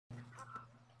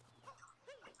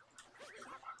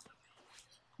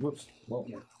Whoops. Well,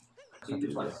 Yeah. So you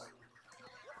do twice.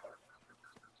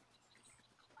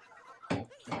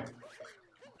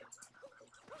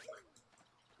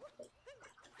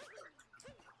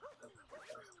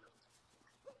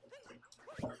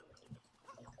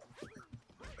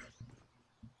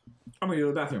 I'm gonna go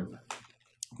to the bathroom.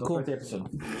 Don't Cool. start the episode.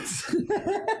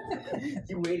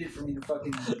 You waited for me to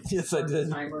fucking Yes, I start the did.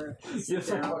 timer.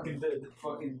 Yes, I down, fucking did.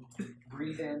 Fucking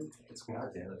breathe in. It's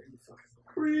goddamn.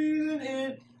 Breathing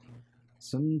in.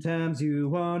 Sometimes you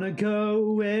wanna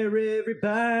go where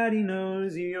everybody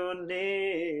knows your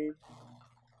name.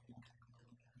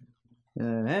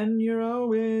 And you're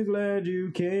always glad you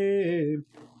came.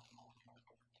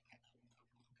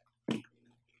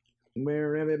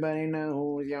 Where everybody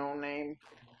knows your name.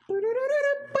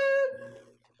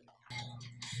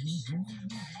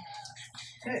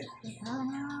 Hey.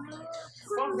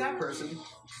 Fuck that person.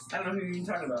 I don't know who you're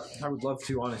talking about. I would love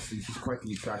to, honestly. She's quite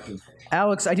attractive.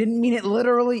 Alex, I didn't mean it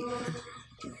literally.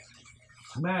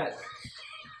 Matt.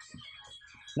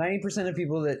 90% of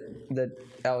people that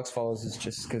Alex follows is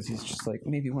just because he's just like,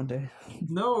 maybe one day.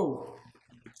 No.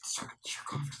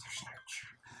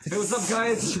 Hey, what's up,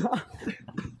 guys?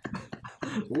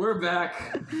 We're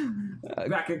back.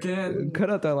 Back again. Cut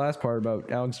out that last part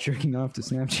about Alex jerking off to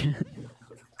Snapchat.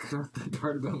 Cut out that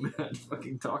part about Matt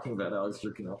fucking talking about Alex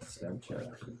jerking off to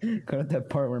Snapchat. Cut out that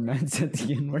part where Matt said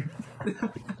the N-word.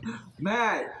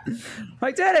 Matt!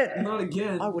 I did it! Not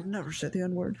again. I would never say the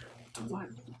N-word. What?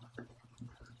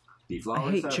 The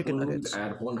flowers hate have chicken bloomed nuggets.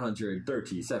 at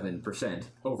 137%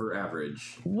 over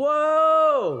average.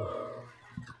 Whoa!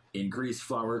 Increased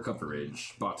flower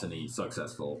coverage. Botany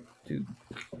successful. Dude,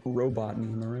 robot me,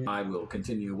 am I right? I will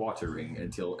continue watering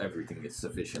until everything is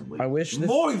sufficiently I wish this...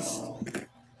 moist.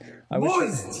 I wish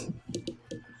Moist.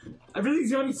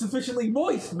 Everything's gonna be sufficiently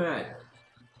moist, Matt.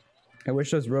 I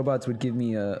wish those robots would give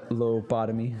me a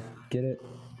lobotomy. Get it?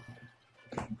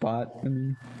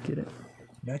 Get it?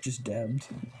 Matt just dabbed.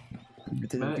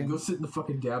 Matt, go sit in the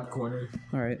fucking dab corner.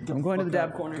 Alright, Get I'm going to the dab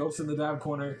out. corner. Go sit in the dab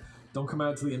corner. Don't come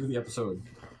out to the end of the episode.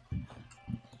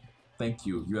 Thank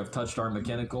you. You have touched our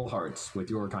mechanical hearts with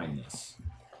your kindness.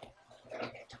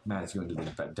 Matt is going to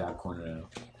the dab corner now.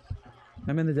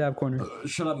 I'm in the dab corner.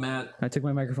 Shut up, Matt. I took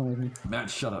my microphone with me. Matt,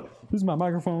 shut up. This is my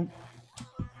microphone.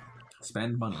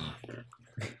 Spend money.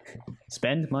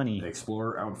 Spend money.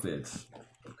 Explore outfits.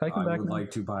 Can I come back would now?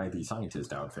 like to buy the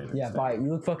scientist outfit. Yeah, instead. buy it.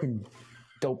 You look fucking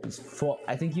dope as fuck.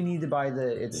 I think you need to buy the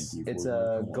it's Thank you it's for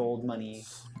a the gold money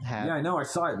hat. Yeah, I know. I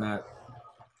saw it, Matt.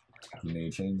 You may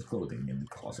change clothing in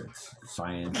closets.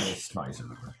 Scientist visor.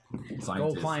 Go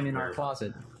Scientist climb in our wear.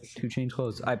 closet to change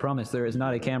clothes. I promise there is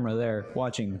not a camera there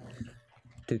watching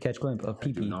to catch glimpse of Do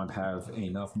pee-pee. not have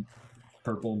enough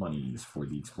purple monies for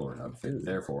the explorer outfit.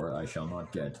 Therefore, I shall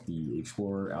not get the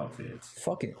explorer outfit.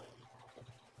 Fuck it.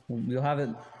 You'll have it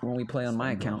when we play on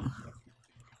my account.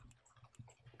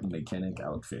 Mechanic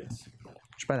outfit.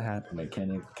 Just buy the hat.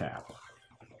 Mechanic cap.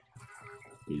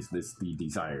 Is this the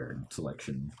desired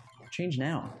selection? Change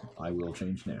now. I will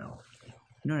change now.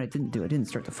 No, I didn't do. I didn't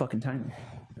start the fucking timer.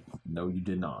 No, you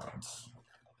did not.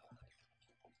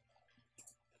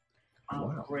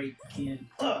 Wow. Great kid.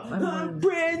 I'm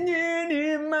bringing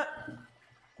in my...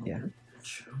 Yeah.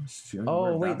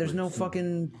 Oh, wait, there's no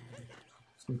fucking...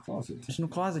 closet. There's no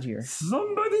closet here.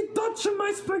 Somebody touch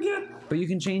my spaghetti! But you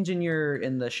can change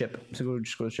in the ship. So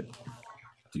just go to the ship.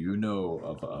 Do you know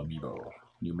of Amiibo?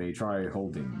 You may try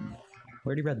holding. We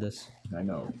already read this. I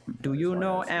know. Do you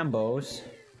know Ambos?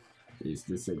 Is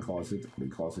this a closet? The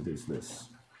closet is this.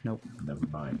 Nope. Never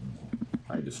mind.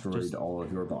 I destroyed all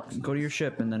of your boxes. Go to your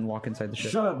ship and then walk inside the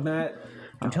ship. Shut up, Matt!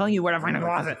 I'm telling you where to find a I'm a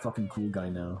closet. fucking cool guy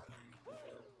now.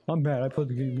 I'm mad. I played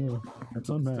the game more. That's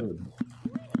I'm mad. understood.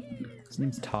 His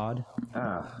name's Todd.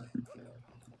 Ah,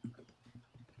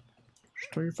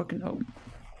 Just throw your fucking... Oh.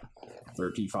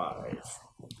 35.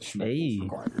 Schmeckles Hey.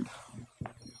 required.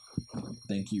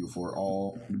 Thank you for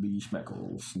all the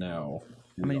schmeckles. Now,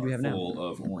 How many do we have now? full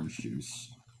of orange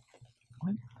juice.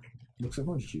 What? Looks like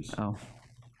orange juice. Oh.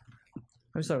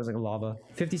 I just thought it was like lava.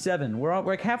 57. We're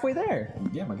like halfway there.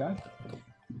 Yeah, my guy.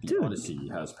 The Dude. Odyssey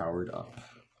has powered up.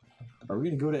 Are we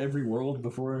gonna go to every world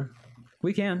before?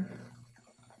 We can.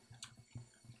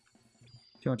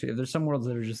 If you want to. If there's some worlds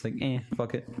that are just like,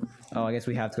 fuck it. Oh, I guess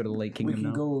we have to go to the Lake We Kingdom can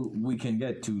now. go. We can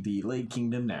get to the Lake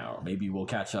Kingdom now. Maybe we'll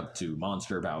catch up to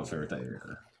Monster Bowser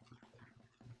there.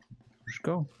 Just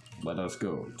go. Let us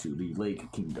go to the Lake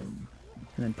Kingdom.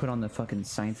 And then put on the fucking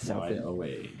scientist Fly outfit.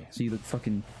 away. So you look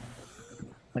fucking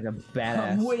like a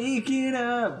badass. I'm waking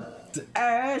up to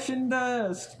ash and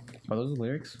dust. Are those the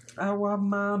lyrics? I wipe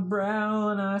my brow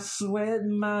and I sweat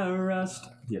my rust.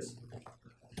 Yes.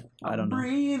 I don't know.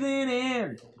 Breathing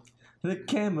in the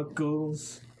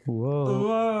chemicals.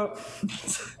 Whoa.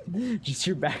 Whoa. Just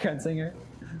your background singer.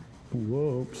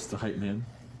 Whoa. Just a hype man.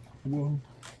 Whoa.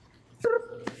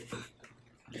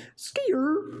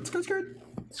 Skier. Skirt.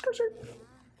 Skirt.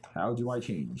 How do I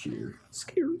change here?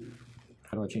 Skier.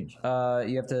 How do I change?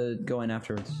 You have to go in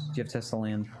afterwards. You have to test the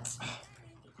land.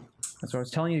 That's what I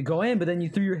was telling you to go in, but then you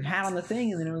threw your hat on the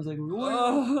thing, and then it was like,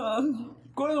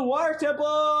 go to the water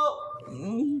temple!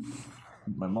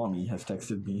 My mommy has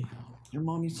texted me. Your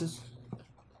mommy says,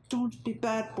 don't be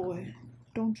bad boy.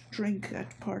 Don't drink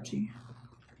at party.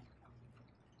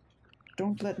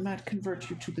 Don't let Matt convert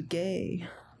you to the gay.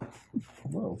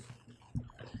 Whoa.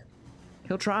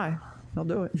 He'll try. I'll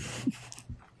do it.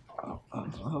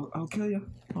 I'll kill you.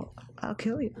 I'll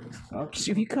kill you. I'll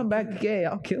If you come back gay,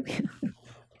 I'll kill you.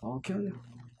 I'll kill you.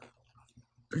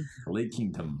 Lake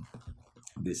Kingdom.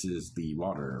 This is the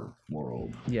water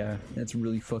world. Yeah, that's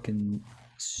really fucking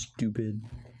stupid.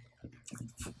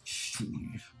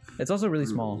 It's also really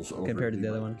small compared to the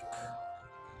other one.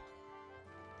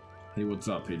 Hey, what's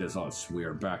up? It is us. We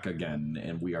are back again,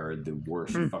 and we are the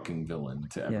worst fucking villain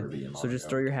to ever be in Mario. So just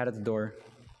throw your hat at the door.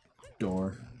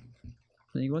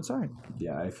 Then you go inside.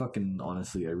 Yeah, I fucking,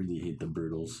 honestly, I really hate the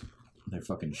Brutals. They're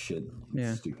fucking shit.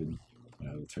 Yeah. Stupid.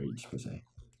 Yeah, that's rage, per se.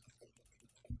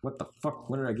 What the fuck?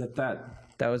 Where did I get that?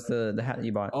 That was the hat that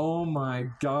you bought. Oh my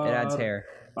god. It adds hair.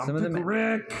 Some of them.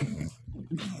 Rick!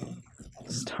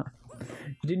 Stop.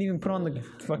 You didn't even put on the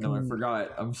fucking. No, I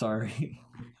forgot. I'm sorry.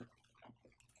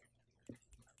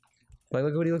 Like,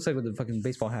 look what he looks like with the fucking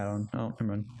baseball hat on. Oh, never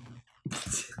mind.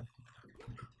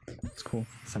 It's cool.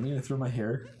 Is that me gonna throw my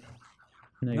hair?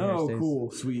 No, No,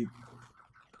 cool, sweet.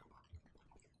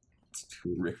 It's a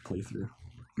Rick playthrough.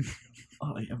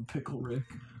 I am Pickle Rick.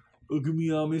 Look at me,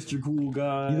 I'm Mr. Cool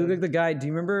Guy. You look like the guy. Do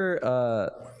you remember?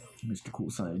 Mr. Cool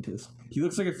Scientist. He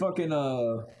looks like a fucking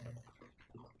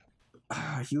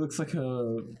he looks like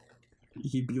a.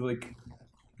 He'd be like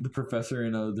the professor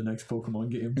in the next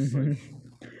Pokemon game. Just like,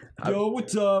 yo,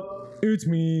 what's up? It's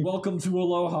me. Welcome to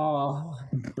Aloha,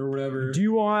 or whatever. Do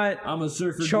you want I'm a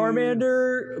surfer.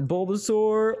 Charmander,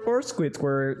 Bulbasaur, or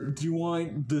Squirtle? Do you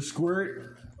want the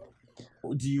squirt?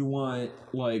 Or do you want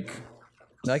like?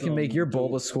 I can make your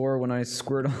Bulbasaur when I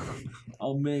squirt on.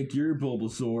 I'll make your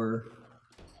Bulbasaur.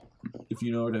 If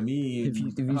you know what I mean. If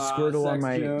you Squirtle on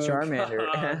my joke.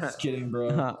 Charmander. Just kidding,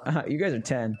 bro. You guys are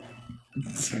 10.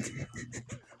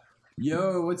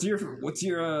 Yo, what's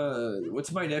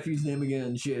my nephew's name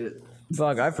again? Shit.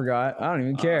 Fuck, I forgot. I don't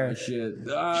even care. Shit.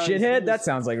 Shithead? That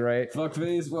sounds like right.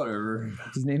 Fuckface, whatever.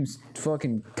 His name's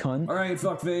fucking cunt. Alright,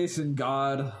 fuckface and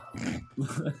God.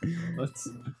 Let's.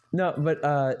 No, but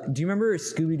do you remember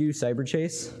Scooby-Doo Cyber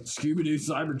Chase? Scooby-Doo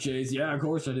Cyber Chase, yeah, of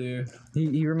course I do.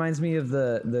 He reminds me of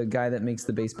the guy that makes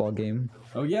the baseball game.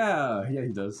 Oh yeah, yeah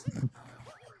he does.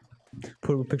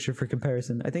 Put up a picture for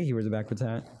comparison. I think he wears a backwards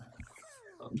hat.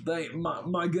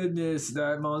 My goodness,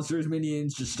 that monster's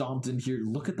minions just stomped in here.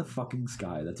 Look at the fucking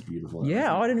sky, that's beautiful.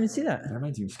 Yeah, I didn't even see that. That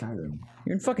reminds me of Skyrim.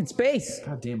 You're in fucking space.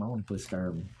 God damn, I want to play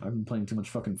Skyrim. I've been playing too much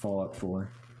fucking Fallout 4.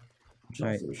 Which is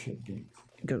also a shit game.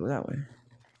 Go that way.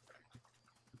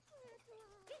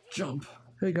 Jump.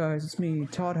 Hey guys, it's me,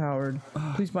 Todd Howard.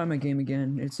 Please buy my game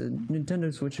again. It's a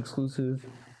Nintendo Switch exclusive.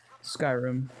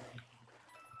 Skyrim.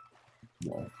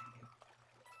 Whoa.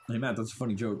 Hey Matt, that's a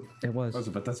funny joke. It was.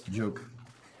 But that's the joke.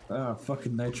 Ah,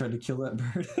 fucking I tried to kill that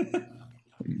bird.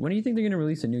 When do you think they're gonna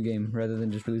release a new game rather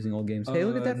than just releasing old games? Hey,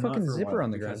 look at that fucking zipper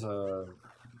on the ground.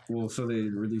 Well, so they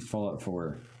released Fallout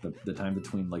 4. The time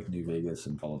between like New Vegas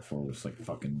and Fallout 4 was like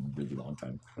fucking really long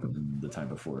time. And the time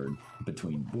before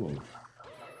between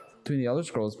the Elder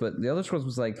Scrolls, but the Elder Scrolls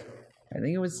was like, I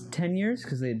think it was 10 years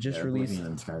because they had just released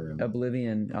Oblivion and Skyrim.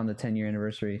 Oblivion on the 10-year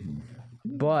anniversary.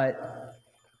 But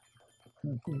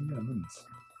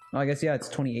I guess it's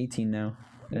 2018 now,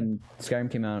 and Skyrim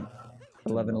came out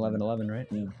 11/11/11, right?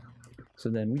 Yeah. So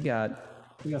then we got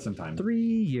some time. 3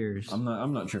 years. I'm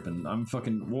not tripping. I'm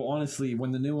fucking. Well, honestly,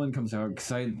 when the new one comes out,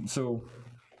 I've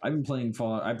been playing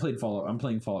Fallout. I played Fallout. I'm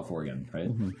playing Fallout 4 again,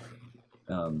 right?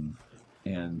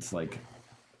 And like.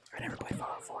 I never played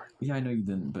Fallout 4. Yeah, I know you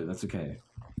didn't, but that's okay.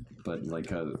 But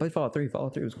like, I played Fallout 3.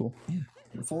 Fallout 3 was cool. Yeah.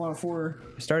 Fallout 4.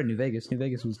 I started New Vegas. New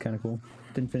Vegas was kind of cool.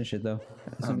 Didn't finish it though.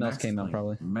 Something else came out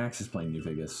probably. Max is playing New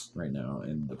Vegas right now,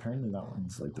 and apparently that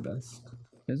one's like the best.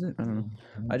 Is it? I don't know.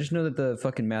 I just know that the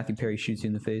fucking Matthew Perry shoots you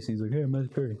in the face, and he's like, "Hey, I'm Matthew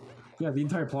Perry." Yeah, the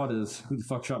entire plot is who the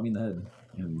fuck shot me in the head,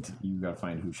 and you gotta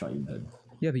find who shot you in the head.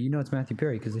 Yeah, but you know it's Matthew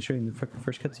Perry because they show you in the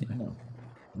first cutscene. I know.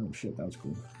 Oh shit, that was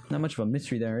cool. Not much of a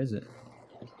mystery there, is it?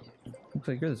 Looks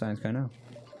like you're the science guy now.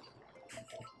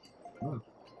 Oh.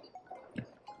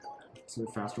 Is there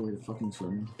a faster way to fucking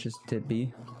swim? Just hit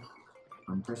B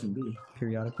I'm pressing B.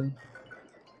 periodically.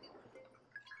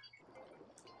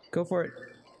 Go for it.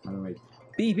 By the way.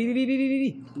 B, B, B, B, B,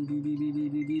 B,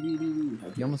 B.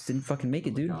 Okay. You almost didn't fucking make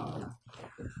it, dude. God.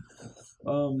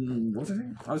 What was I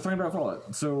saying? I was talking about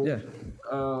Fallout. So, Yeah.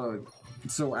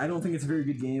 So I don't think it's a very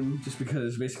good game just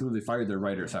because basically they fired their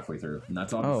writers halfway through, and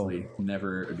that's obviously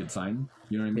never a good sign.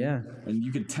 You know what I mean? Yeah. And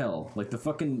you could tell, like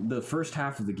the first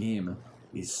half of the game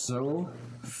is so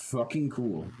fucking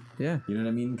cool. Yeah. You know what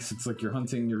I mean? Because it's like you're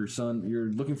hunting your son, you're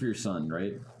looking for your son,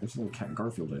 right? There's a little cat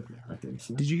Garfield right there.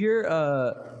 See? Did you hear,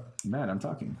 Matt, I'm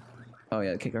talking. Oh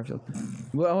yeah, Kate Garfield.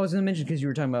 Well, I was gonna mention because you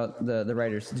were talking about the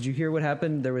writers. Did you hear what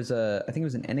happened? There was I think it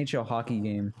was an NHL hockey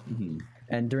game,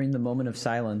 and during the moment of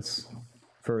silence,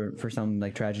 for some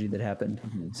like tragedy that happened,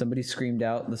 somebody screamed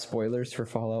out the spoilers for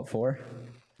Fallout 4.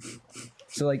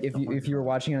 So like if you were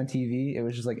watching on TV, it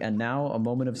was just like, and now a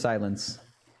moment of silence.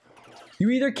 You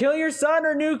either kill your son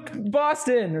or nuke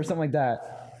Boston or something like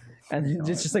that. And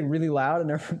it's just like really loud, and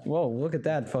they're, whoa, look at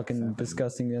that fucking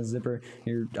disgusting zipper.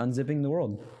 You're unzipping the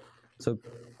world. So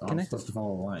I'm connect. supposed to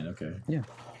follow the line, okay. Yeah.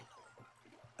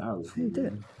 That was You did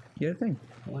it. You had a thing.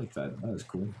 I like that. That was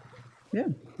cool. Yeah.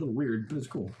 A little weird, but it's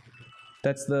cool.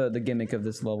 That's the gimmick of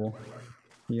this level.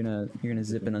 You're gonna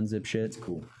zip and unzip shit. It's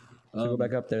cool. So go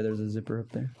back up there. There's a zipper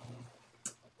up there.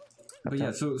 But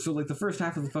yeah, so like the first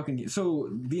half of the fucking game, so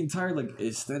the entire like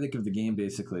aesthetic of the game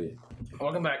basically.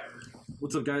 Welcome back.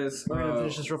 What's up, guys? We're gonna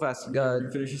finish this real fast. I'm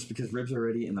gonna finish this because ribs are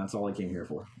ready, and that's all I came here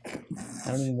for.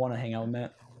 I don't even want to hang out with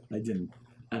Matt. I didn't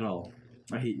at all.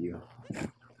 I hate you,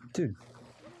 Dude.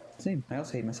 Same. I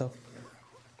also hate myself.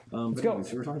 Let's go.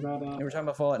 So we're talking about. And we're talking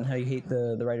about Fallout and how you hate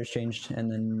the writers changed,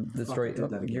 and then the story. I did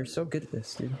that again. You're so good at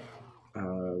this, dude.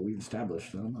 We've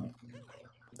established. I don't know.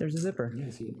 There's a zipper. Yeah, I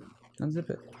see it. Unzip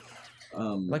it.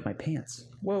 Like my pants.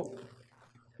 Whoa.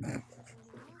 Oh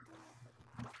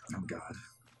God.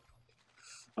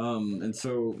 And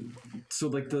so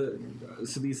like the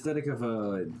aesthetic of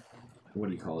what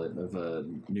do you call it, of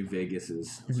New Vegas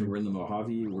is, so we're in the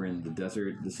Mojave, we're in the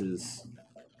desert. This is,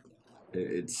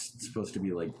 it's supposed to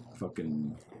be like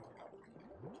fucking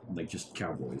like just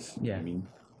cowboys. You know what I mean?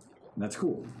 And that's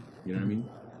cool. You know what I mean?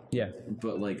 Yeah.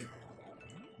 But like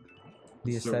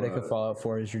the aesthetic of Fallout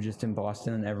 4 is you're just in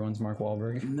Boston and everyone's Mark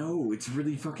Wahlberg. No, it's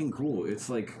really fucking cool. It's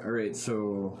like, all right,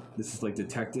 so this is like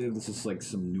detective. This is like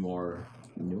some noir.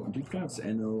 Do you pronounce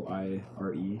Noire?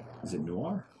 Is it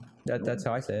noir? That's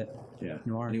how I say it. Yeah.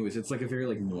 Noir. Anyways, it's like a very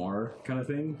like noir kind of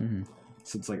thing.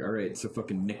 So it's like, all right, so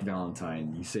fucking Nick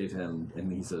Valentine, you save him,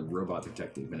 and he's a robot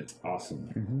detective, and it's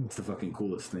awesome. It's the fucking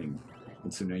coolest thing.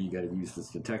 And so now you got to use this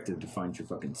detective to find your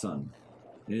fucking son,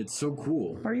 and it's so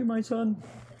cool. Are you my son?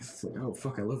 It's like, oh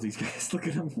fuck, I love these guys. Look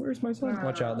at them. Where's my son?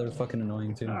 Watch out, they're fucking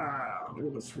annoying too. Look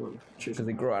at this. We're Because chasing.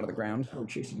 they grow out of the ground. We're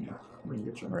chasing you. We're gonna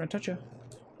get you. We're gonna touch you.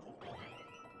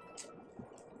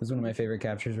 This is one of my favorite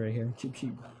captures right here.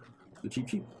 Cheap. The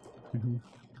cheap.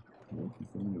 Well,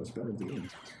 you know it's better at the game.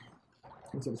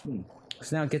 What's up with me?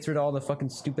 So now it gets rid of all the fucking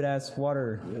stupid ass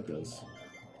water. Yeah, it does.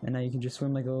 And now you can just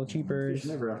swim like a little cheapers.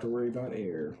 You never have to worry about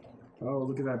air. Oh,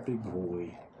 look at that big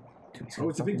boy. Dude, Oh,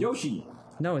 it's a big Yoshi.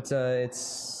 No, it's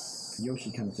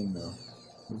Yoshi kind of thing, though.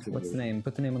 what's the name?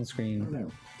 Put the name on the screen.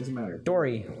 No, doesn't matter.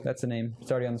 Dory. That's the name.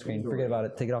 It's already on the screen. Forget about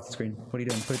it. Take it off the screen. What are you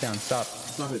doing? Put it down. Stop.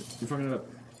 Stop it. You're fucking it up.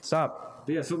 Stop.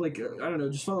 But yeah, so like, I don't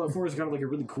know, just Fallout 4 has got like a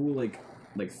really cool like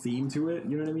theme to it,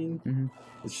 you know what I mean?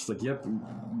 It's just like, yep,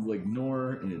 like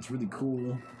Nor, and it's really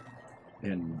cool.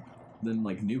 And then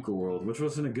like Nuka World, which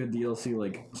wasn't a good DLC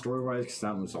like story-wise, because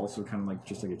that was also kind of like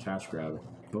just like a cash grab.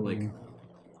 But like,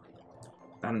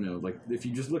 I don't know, like if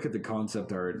you just look at the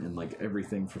concept art and like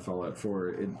everything for Fallout 4,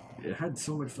 it had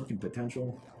so much fucking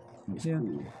potential. It was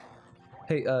cool.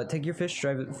 Hey, take your fish,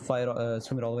 drive it, fly it,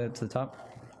 swim it all the way up to the top.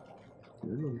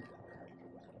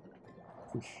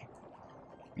 Fish.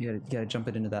 You gotta jump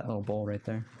it into that little bowl right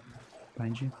there,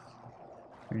 behind you.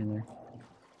 Right in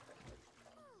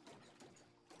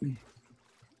there.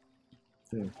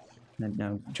 There. And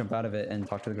now jump out of it and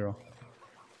talk to the girl.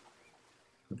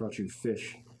 I brought you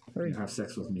fish. Hurry. You have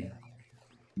sex with me.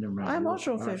 Never mind. I'm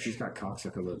also a fish. She's got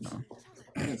cocksucker lips.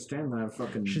 I can't stand that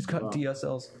fucking. She's got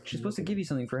DSLs. She's supposed to give you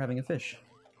something for having a fish.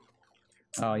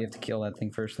 Oh, you have to kill that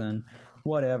thing first then.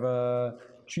 Whatever.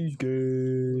 She's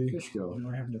gay. Fish go.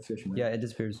 We're having a fish, man. Yeah, it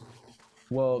disappears.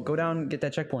 Well, go down, get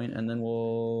that checkpoint, and then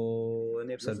we'll end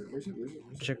the episode. Where's it?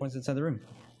 The checkpoint's inside the room.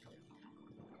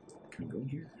 Can I go in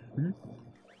here?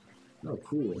 Oh,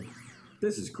 cool.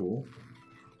 This is cool.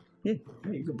 Yeah.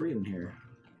 Hey, you can breathe in here.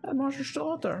 That monster's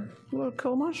still out there. We'll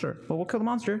kill the monster. Well, we'll kill the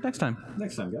monster next time.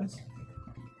 Next time, guys.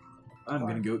 I'm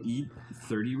gonna go eat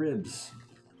 30 ribs.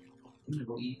 I'm gonna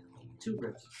go eat 2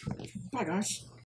 rips. Bye, guys.